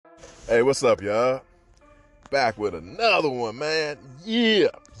Hey, what's up, y'all? Back with another one, man. Yeah.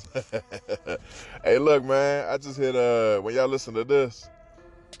 Hey, look, man. I just hit when y'all listen to this,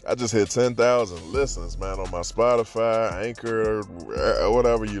 I just hit 10,000 listens, man, on my Spotify, Anchor,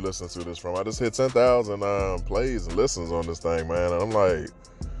 whatever you listen to this from. I just hit 10,000 plays and listens on this thing, man. And I'm like,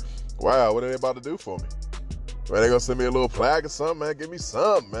 wow, what are they about to do for me? Man, they gonna send me a little plaque or something, man. Give me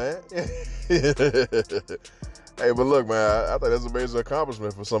something, man. Hey, but look, man, I think that's a major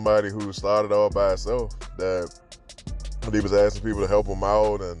accomplishment for somebody who started all by himself. That he was asking people to help him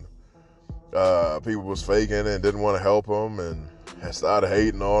out, and people was faking and didn't want to help him, and started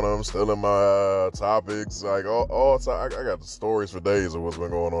hating on him, stealing my topics. Like I got the stories for days of what's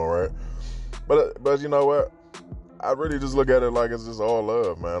been going on, right? But you know what? I really just look at it like it's just all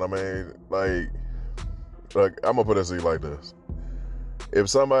love, man. I mean, like I'm gonna put it to you like this. If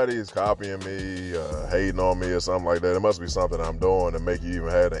somebody is copying me, hating on me or something like that, it must be something I'm doing to make you even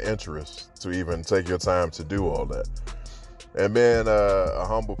have the interest to even take your time to do all that. And being a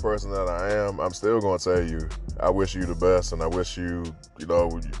humble person that I am, I'm still going to tell you, I wish you the best, and I wish you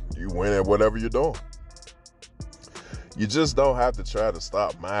win at whatever you're doing. You just don't have to try to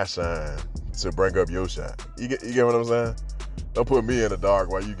stop my shine to bring up your shine. You get what I'm saying? Don't put me in the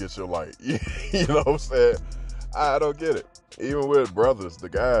dark while you get your light. You know what I'm saying? I don't get it. Even with brothers, the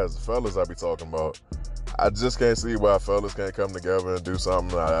guys, the fellas I be talking about, I just can't see why fellas can't come together and do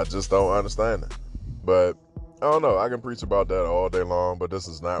something. I just don't understand it. But I don't know. I can preach about that all day long, but this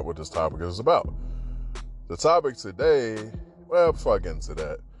is not what this topic is about. The topic today, well, before I get into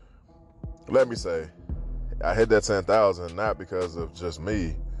that, let me say, I hit that 10,000 not because of just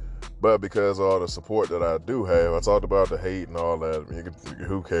me, but because of all the support that I do have. I talked about the hate and all that. I mean,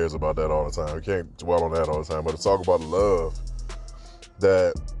 who cares about that all the time? We can't dwell on that all the time. But to talk about the love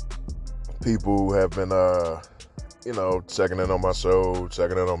that people have been, checking in on my show,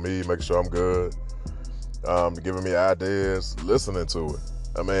 checking in on me, making sure I'm good, giving me ideas, listening to it.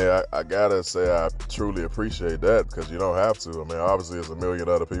 I mean, I gotta say I truly appreciate that, because you don't have to. I mean, obviously there's a million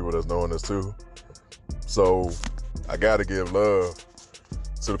other people that's doing this too. So I gotta give love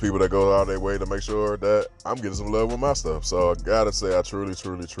to the people that go out their way to make sure that I'm getting some love with my stuff. So I gotta say I truly,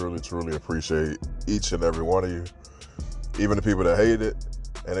 truly, truly, truly appreciate each and every one of you. Even the people that hate it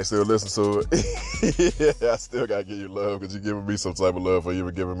and they still listen to it. Yeah, I still gotta give you love, because you're giving me some type of love for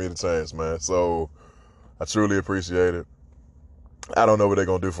even giving me the chance, man. So I truly appreciate it. I don't know what they're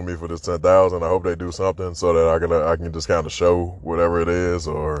gonna do for me for this 10,000. I hope they do something so that I can just kind of show whatever it is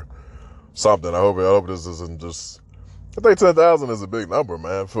or something. I hope this isn't just. I think 10,000 is a big number,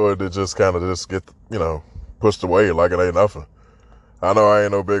 man, for it to just kind of just get, pushed away like it ain't nothing. I know I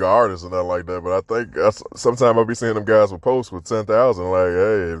ain't no big artist or nothing like that, but I think sometimes I'll be seeing them guys with posts with 10,000, like,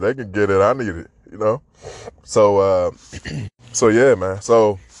 hey, if they can get it, I need it, So, so yeah, man.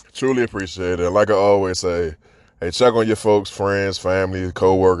 So truly appreciate it. And like I always say, hey, check on your folks, friends, family,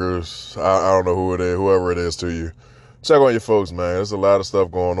 co-workers. I don't know who it is, whoever it is to you. Check on your folks, man. There's a lot of stuff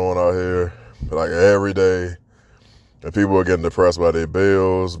going on out here, like every day. And people are getting depressed by their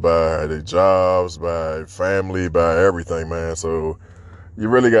bills, by their jobs, by family, by everything, man. So you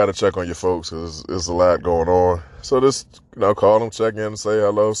really got to check on your folks, because there's a lot going on. So just, call them, check in, say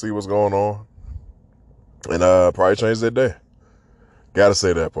hello, see what's going on. And probably change their day. Got to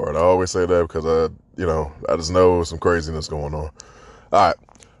say that part. I always say that because, I just know some craziness going on. All right.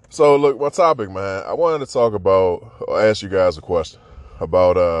 So, look, my topic, man, I wanted to talk about, or ask you guys a question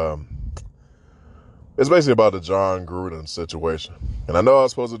about, it's basically about the Jon Gruden situation. And I know I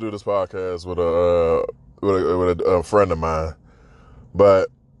was supposed to do this podcast with a friend of mine, but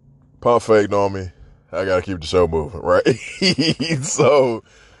pump faked on me. I got to keep the show moving, right? So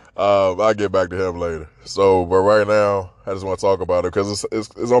I'll get back to him later. So, but right now, I just want to talk about it because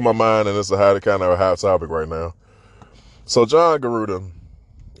it's on my mind, and it's kind of a hot topic right now. So Jon Gruden,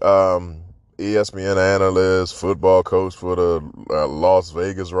 ESPN analyst, football coach for the Las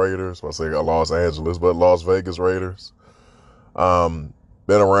Vegas Raiders. I say Los Angeles, but Las Vegas Raiders. Been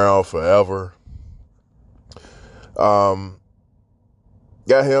around forever.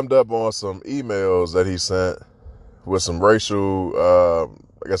 Got hemmed up on some emails that he sent with some racial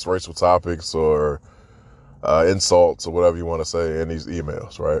topics or insults or whatever you want to say in these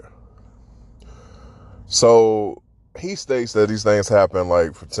emails, right? So he states that these things happened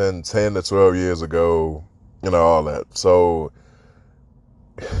like for 10 to 12 years ago, all that. So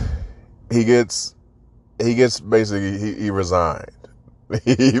he basically, he resigned.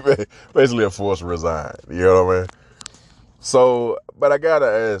 He basically a forced resign. You know what I mean? So, but I gotta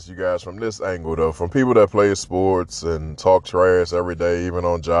ask you guys from this angle though, from people that play sports and talk trash every day, even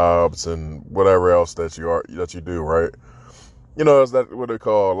on jobs and whatever else that you do, right? it's that what they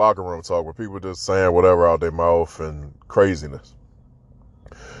call locker room talk, where people just saying whatever out their mouth and craziness.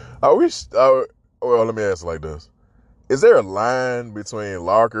 Well, let me ask it like this. Is there a line between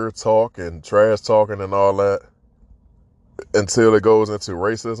locker talk and trash talking and all that until it goes into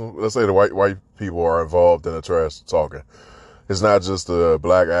racism? Let's say the white people are involved in the trash talking. It's not just the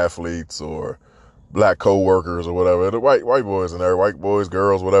black athletes or black co-workers or whatever. The white boys in there, white boys,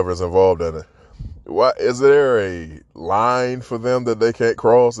 girls, whatever is involved in it. Is there a line for them that they can't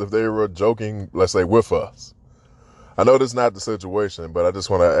cross if they were joking, let's say, with us? I know this is not the situation, but I just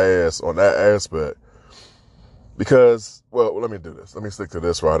want to ask on that aspect. Because, well, let me do this. Let me stick to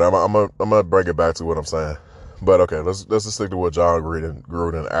this right. I'm gonna bring it back to what I'm saying. But okay, let's just stick to what Jon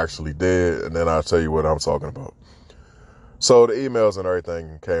Gruden actually did, and then I'll tell you what I'm talking about. So the emails and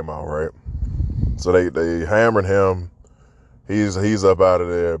everything came out, right? So they hammered him. He's up out of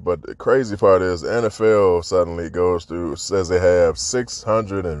there. But the crazy part is the NFL suddenly says they have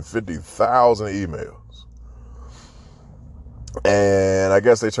 650,000 emails. And I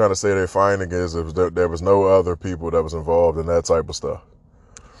guess they're trying to say their finding is there was no other people that was involved in that type of stuff.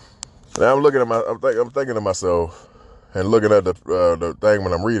 Now I'm thinking to myself and looking at the thing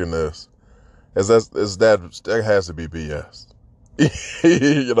when I'm reading this, that has to be BS.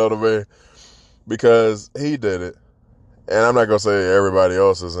 You know what I mean? Because he did it. And I'm not going to say everybody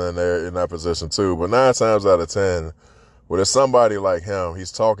else is in that position too, but 9 times out of 10, when there's somebody like him,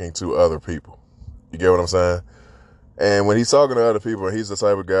 he's talking to other people. You get what I'm saying? And when he's talking to other people, he's the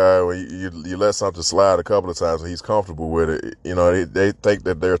type of guy when you let something slide a couple of times and he's comfortable with it, they think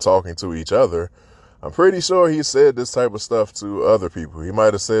that they're talking to each other. I'm pretty sure he said this type of stuff to other people. He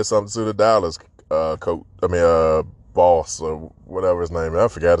might have said something to the Dallas boss or whatever his name is. I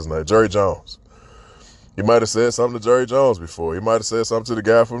forgot his name. Jerry Jones. He might have said something to Jerry Jones before. He might have said something to the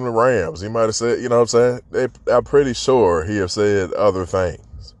guy from the Rams. He might have said, you know what I'm saying? I'm pretty sure he have said other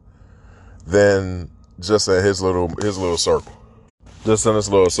things than just in his little circle. Just in this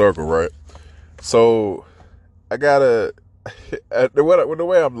little circle, right? So I gotta, the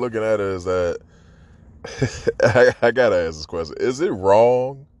way I'm looking at it is that I gotta ask this question. Is it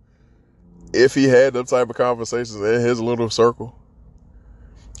wrong if he had them type of conversations in his little circle?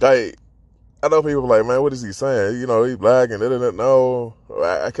 Like, I know people are like, man, what is he saying? He's black and no.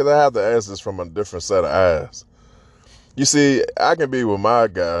 Because I have to ask this from a different set of eyes. You see, I can be with my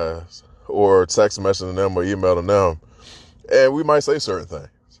guys or text messaging them or emailing them, and we might say certain things,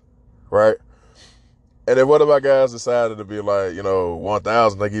 right? And if one of my guys decided to be like,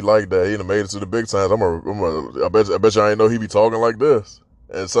 1,000, think he like that, he done made it to the big times, I bet you I ain't know he be talking like this.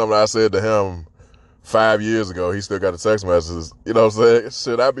 And something I said to him 5 years ago, he still got the text messages. You know what I'm saying?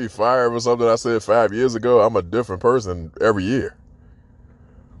 Should I be fired for something I said 5 years ago? I'm a different person every year.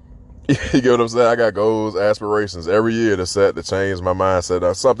 You get what I'm saying? I got goals, aspirations every year to change my mindset.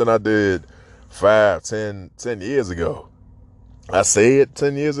 That's something I did 5, 10 years ago. I said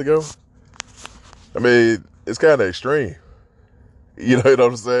 10 years ago. I mean, it's kind of extreme. You know what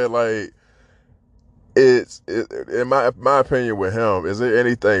I'm saying? Like, in my opinion with him, is there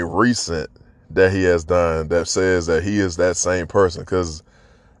anything recent that he has done that says that he is that same person? Because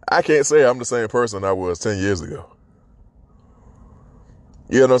I can't say I'm the same person I was 10 years ago.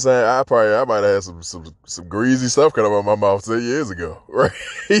 You know what I'm saying? I might have had some greasy stuff coming out of my mouth 10 years ago, right?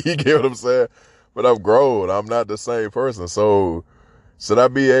 You get what I'm saying? But I've grown. I'm not the same person. So should I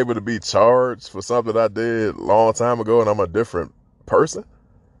be able to be charged for something I did a long time ago and I'm a different person?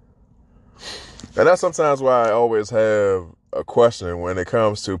 And that's sometimes why I always have a question when it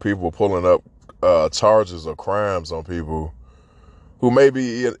comes to people pulling up charges or crimes on people who may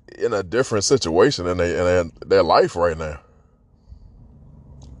be in a different situation in their life right now.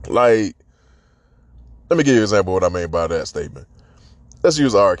 Like, let me give you an example of what I mean by that statement. Let's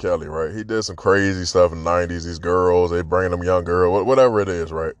use R. Kelly, right? He did some crazy stuff in the 90s. These girls, they bring them young girls, whatever it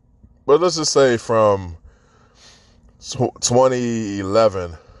is, right? But let's just say from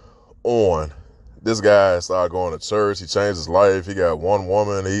 2011 on, this guy started going to church. He changed his life. He got one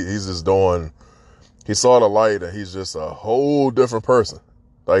woman. He saw the light and he's just a whole different person.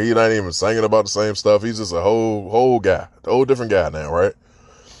 Like, he not even singing about the same stuff. He's just a whole guy, a whole different guy now, right?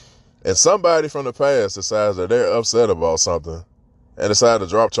 And somebody from the past decides that they're upset about something and decide to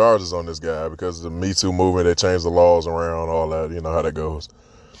drop charges on this guy because of the Me Too movement. They changed the laws around, all that, you know how that goes.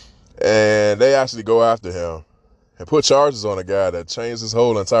 And they actually go after him and put charges on a guy that changed his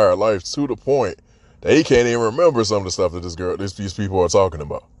whole entire life to the point that he can't even remember some of the stuff that these people are talking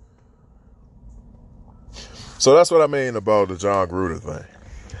about. So that's what I mean about the Jon Gruden thing.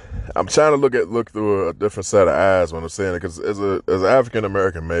 I'm trying to look through a different set of eyes when I'm saying it, because as an African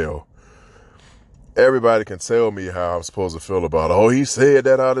American male, everybody can tell me how I'm supposed to feel about it. Oh, he said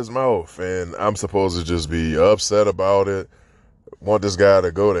that out his mouth, and I'm supposed to just be upset about it, want this guy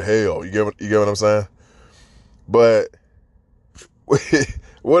to go to hell. You get what I'm saying? But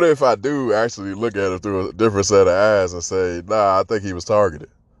what if I do actually look at it through a different set of eyes and say, nah, I think he was targeted.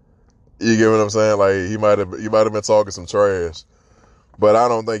 You get what I'm saying? Like he might have been talking some trash, but I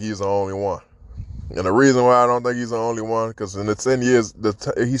don't think he's the only one. And the reason why I don't think he's the only one, because in the 10 years,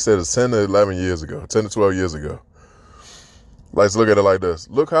 he said it's 10 to 11 years ago, 10 to 12 years ago. Let's look at it like this.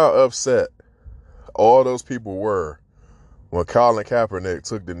 Look how upset all those people were when Colin Kaepernick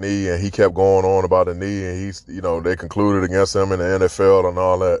took the knee and he kept going on about the knee and they concluded against him in the NFL and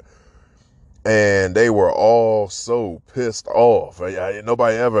all that. And they were all so pissed off.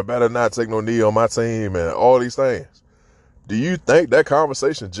 Nobody ever better not take no knee on my team and all these things. Do you think that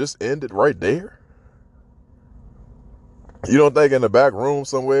conversation just ended right there? You don't think in the back room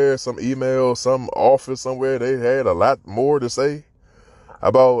somewhere, some email, some office somewhere, they had a lot more to say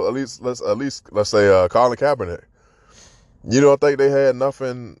about let's say Colin Kaepernick? You don't think they had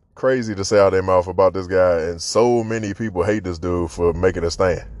nothing crazy to say out their mouth about this guy, and so many people hate this dude for making a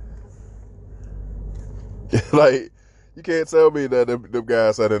stand? Like, you can't tell me that them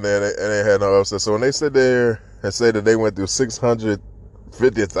guys sat in there and they had no upset. So when they sit there and say that they went through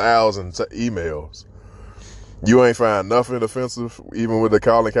 650,000 emails, you ain't find nothing offensive, even with the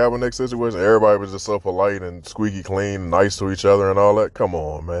Colin Kaepernick situation? Everybody was just so polite and squeaky clean, nice to each other and all that. Come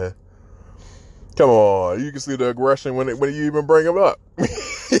on, man. Come on. You can see the aggression when you even bring him up.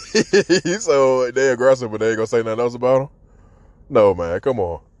 So they aggressive, but they ain't gonna say nothing else about him? No, man. Come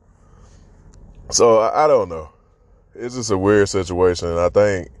on. So I don't know. It's just a weird situation. And I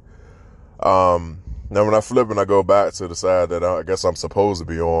think, now when I flip and I go back to the side that I guess I'm supposed to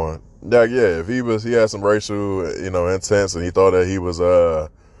be on, if he had some racial, intents, and he thought that he was,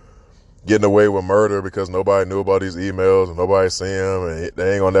 getting away with murder because nobody knew about these emails and nobody see him and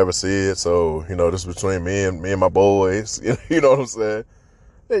they ain't gonna never see it. So, this is between me and my boys, you know what I'm saying?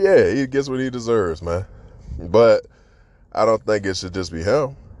 And yeah, he gets what he deserves, man. But I don't think it should just be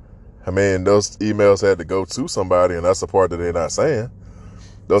him. I mean, those emails had to go to somebody, and that's the part that they're not saying.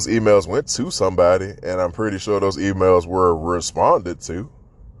 Those emails went to somebody, and I'm pretty sure those emails were responded to.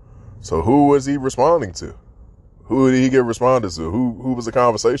 So who was he responding to? Who did he get responded to? Who was the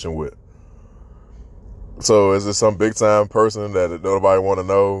conversation with? So is it some big time person that nobody want to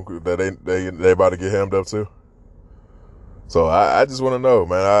know that they about to get hemmed up to? So I just want to know,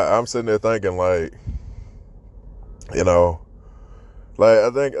 man. I'm sitting there thinking like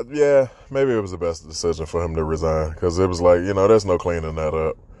I think, maybe it was the best decision for him to resign, because it was like, there's no cleaning that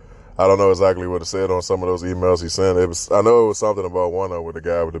up. I don't know exactly what it said on some of those emails he sent. I know it was something about one with the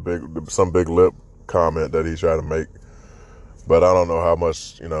guy with some big lip comment that he tried to make, but I don't know how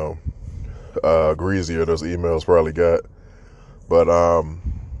much, greasier those emails probably got. But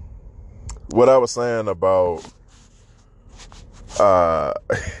what I was saying about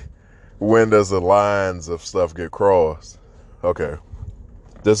when does the lines of stuff get crossed? Okay,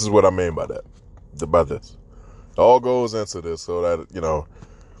 this is what I mean by that. By this, it all goes into this so that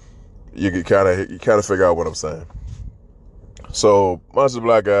you can kind of figure out what I'm saying. So bunch of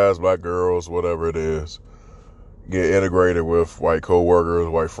black guys, black girls, whatever it is, get integrated with white coworkers,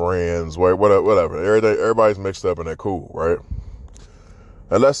 white friends, whatever. Everybody's mixed up and they're cool, right?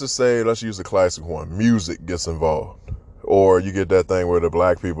 And let's use the classic one. Music gets involved. Or you get that thing where the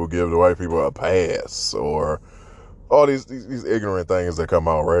black people give the white people a pass, or all these ignorant things that come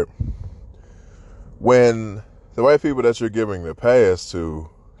out, right? When the white people that you're giving the pass to,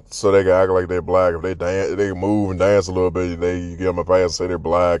 so they can act like they're black, if they dance, they can move and dance a little bit, you give them a pass and say they're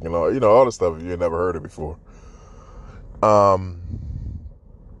black, and all this stuff you never heard it before. When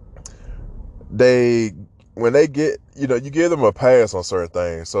they get, you give them a pass on certain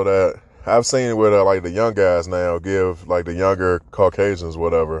things, so that I've seen it where like the young guys now give like the younger Caucasians,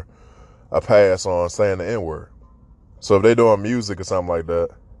 whatever, a pass on saying the N-word. So if they're doing music or something like that,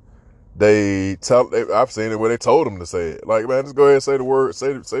 I've seen it where they told them to say it. Like, man, just go ahead and say the word,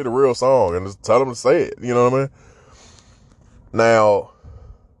 say the real song, and just tell them to say it. You know what I mean? Now,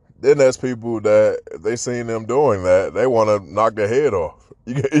 then there's people that they seen them doing that, they want to knock their head off.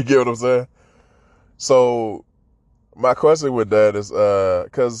 You get what I'm saying? So my question with that is,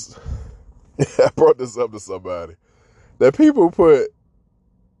 because I brought this up to somebody, that people put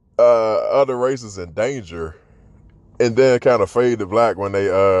other races in danger and then kind of fade to black when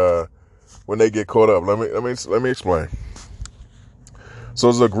they get caught up. Let me explain. So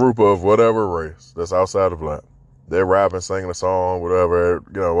it's a group of whatever race that's outside of black. They're rapping, singing a song, whatever,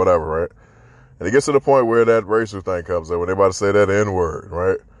 whatever, right? And it gets to the point where that racial thing comes up, when they about to say that N-word,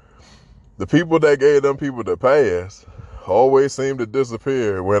 right? the people that gave them people the pass always seem to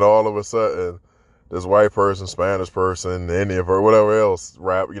disappear when all of a sudden this white person, Spanish person, Indian person, whatever else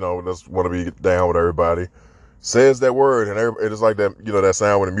rap, just want to be down with everybody, says that word, and it's like that, that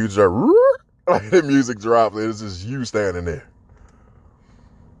sound when the music like the music drops, and it's just you standing there.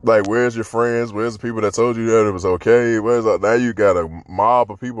 Like, where's your friends? Where's the people that told you that it was okay? Now you got a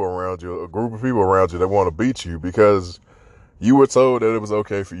mob of people around you, a group of people around you that want to beat you because you were told that it was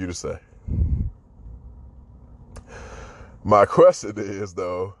okay for you to say. My question is,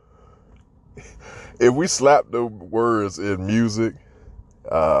 though, if we slap the words in music,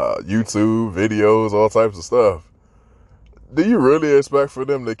 YouTube, videos, all types of stuff, do you really expect for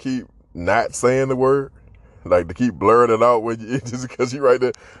them to keep not saying the word? Like, to keep blurring it out when you, just because you right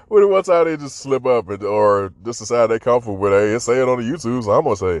there? What one time they just slip up or just decide they're comfortable with it, say it on the YouTube, so I'm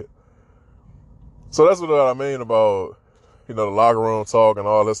going to say it. So that's what I mean about, the locker room talk and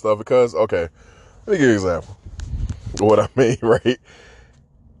all this stuff. Because, okay, let me give you an example of what I mean, right?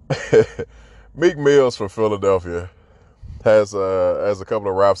 Meek Mills from Philadelphia has a couple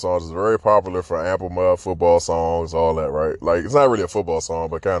of rap songs. It's very popular for ample mud, football songs, all that, right? Like, it's not really a football song,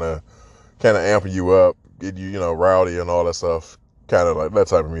 but kind of amping you up, get you, rowdy and all that stuff, kind of like that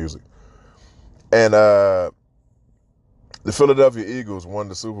type of music. And the Philadelphia Eagles won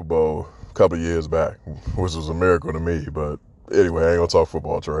the Super Bowl a couple of years back, which was a miracle to me. But anyway, I ain't gonna talk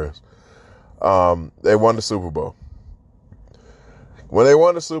football trash. They won the Super Bowl. When they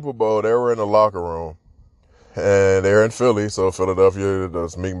won the Super Bowl, they were in the locker room, and they're in Philly, so Philadelphia,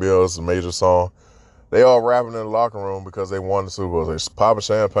 that's Meek Mill's major song. They all rapping in the locker room because they won the Super Bowl. They popping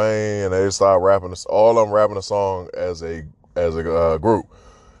champagne and they start rapping. All of them rapping the song as a group.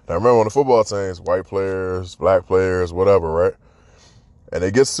 Now remember, on the football teams, white players, black players, whatever, right? And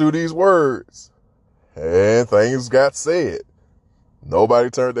it gets to these words, and things got said. Nobody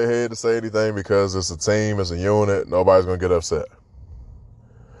turned their head to say anything because it's a team, it's a unit. Nobody's gonna get upset.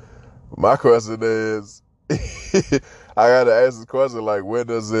 My question is, I got to ask this question, like, when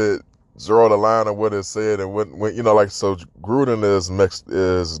does it draw the line of what is said, and when so Gruden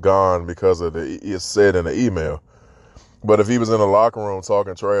is gone because of it's said in the email. But if he was in the locker room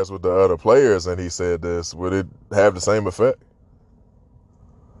talking trash with the other players and he said this, would it have the same effect?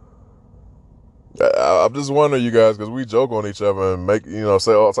 I'm just wondering, you guys, because we joke on each other and make,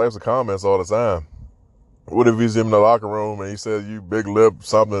 say all types of comments all the time. What if he's in the locker room and he says, you big lip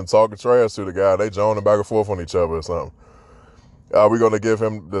something, talking trash to the guy, they joning back and forth on each other or something? Are we going to give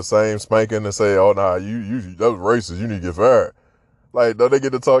him the same spanking and say, oh, nah, you that was racist, you need to get fired? Like, don't they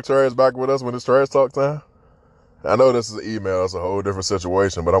get to talk trash back with us when it's trash talk time? I know this is an email, it's a whole different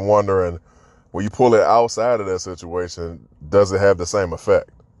situation, but I'm wondering, when you pull it outside of that situation, does it have the same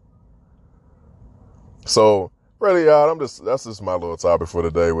effect? So, really, y'all, that's just my little topic for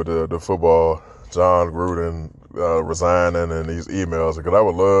today with the football, John Gruden resigning and these emails, because I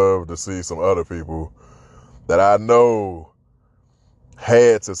would love to see some other people that I know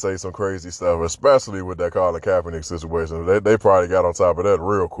had to say some crazy stuff, especially with that Colin Kaepernick situation. They probably got on top of that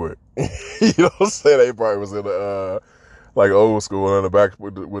real quick. You know what I'm saying? They probably was in the like old school in the back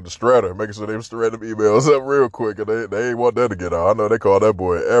with the shredder, making sure they were shredding them emails up real quick, and they ain't want that to get out. I know they call that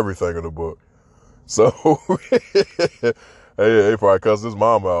boy everything in the book. So they probably cussed his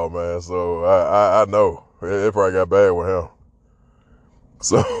mom out, man. So I know it probably got bad with him.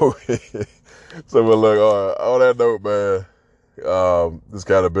 So but look, on that note, man. Just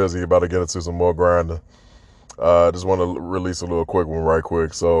kind of busy, about to get into some more grinding. Just want to release a little quick one right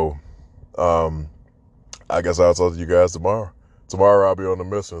quick. So, I guess I'll talk to you guys tomorrow. Tomorrow I'll be on the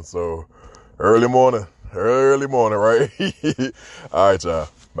mission. So, early morning, right? All right, y'all.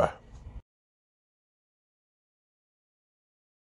 Bye.